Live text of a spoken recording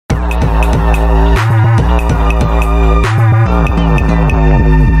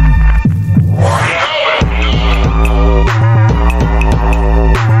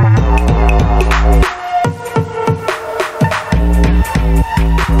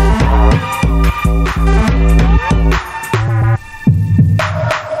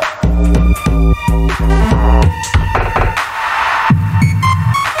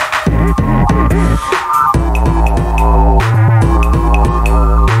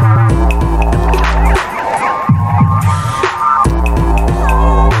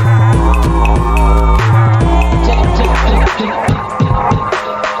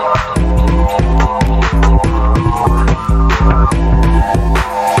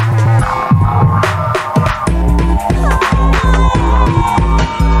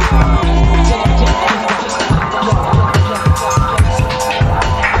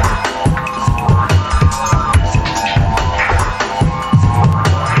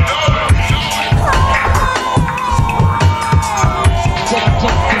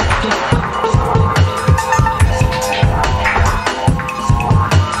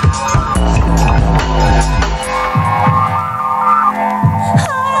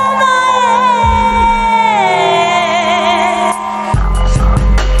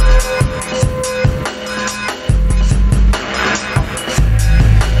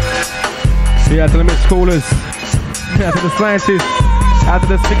callers. Out to the scientists. Out to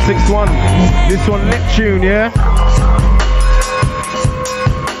the 661. This one Neptune, yeah?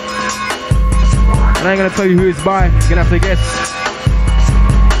 And I ain't gonna tell you who it's by. You're gonna have to guess.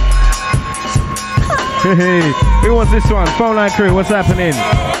 Hey, who wants this one? Phone line crew, what's happening?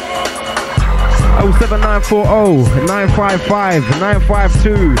 07940 955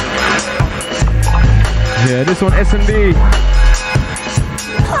 952. Yeah, this one S&D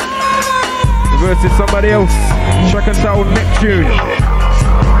versus somebody else. Track and title Neptune.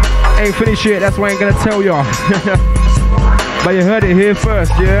 Ain't finished yet, that's why I ain't gonna tell y'all. But you heard it here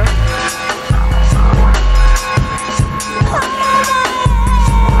first, yeah?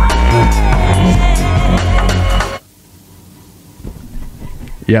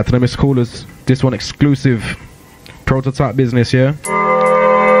 Yeah, to the missed callers. This one exclusive. Prototype business, yeah?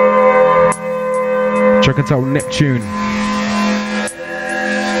 Check it out, Neptune.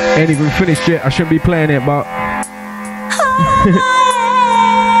 Ain't even finished yet. I shouldn't be playing it, but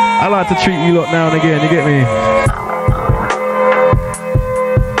I like to treat you lot now and again, you get me?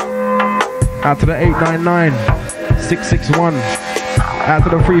 Out to the 899 661. Out to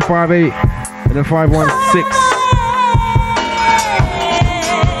the 358 and the 516.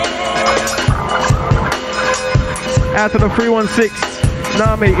 Out to the 316.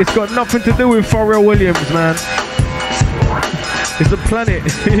 Nah, mate, it's got nothing to do with Pharrell Williams, man. It's a planet,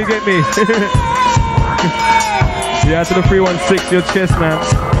 you get me? Yeah, to the 316, your chest, man.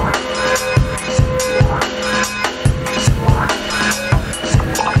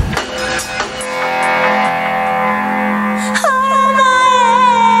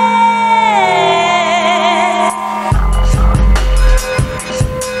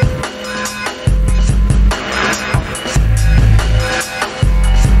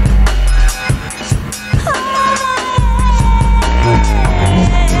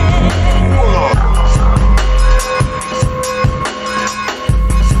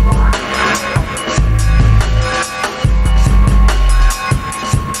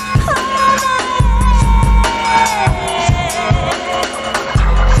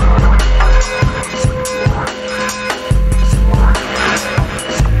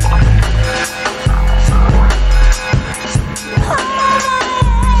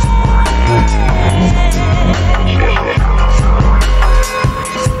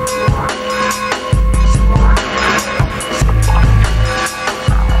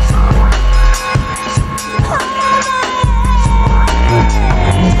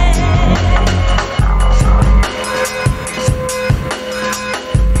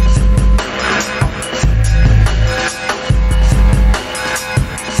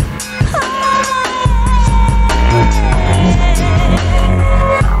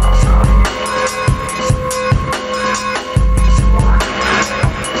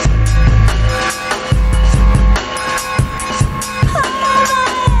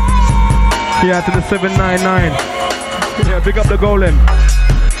 Yeah, to the 799. Yeah, big up the golem.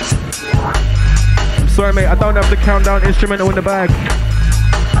 I'm sorry, mate, I don't have the countdown instrumental in the bag.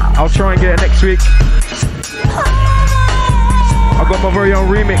 I'll try and get it next week. I've got my very own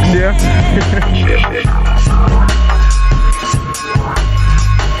remix, yeah?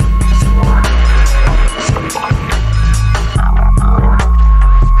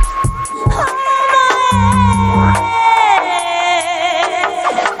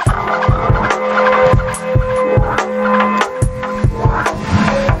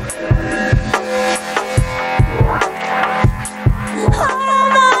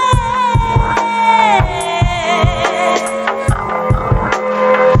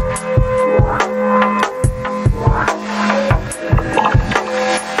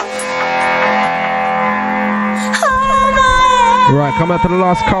 Come out to the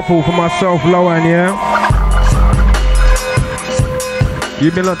last couple for myself, Loan, yeah?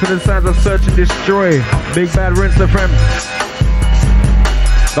 You've been up to the sounds of Search and Destroy. Big Bad Rinse the Frem.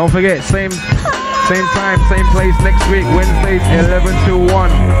 Don't forget, same time, same place next week, Wednesdays, 11 to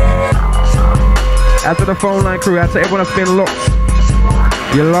 1. Out to the phone line crew, out to everyone that's been locked.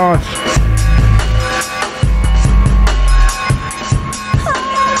 You're large.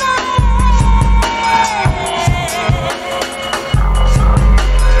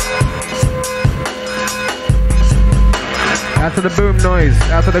 Out to the boom noise,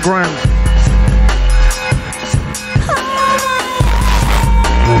 out to the grind.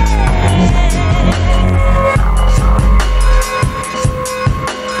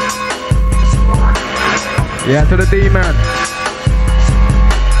 Yeah, out to the D-man.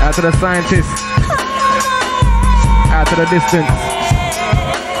 Out to the scientist. Out to the distance.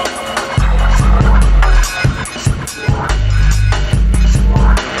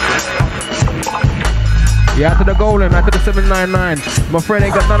 Yeah, out to the golden, out to the 799. My friend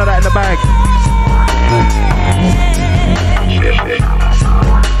ain't got none of that in the bag.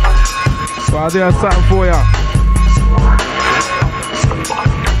 So I'll do something for ya.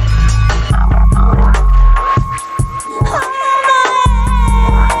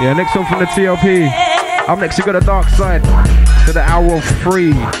 Yeah, next one from the TLP. Up next you got the dark side to the hour of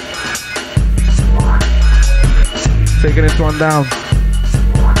 3. Taking this one down.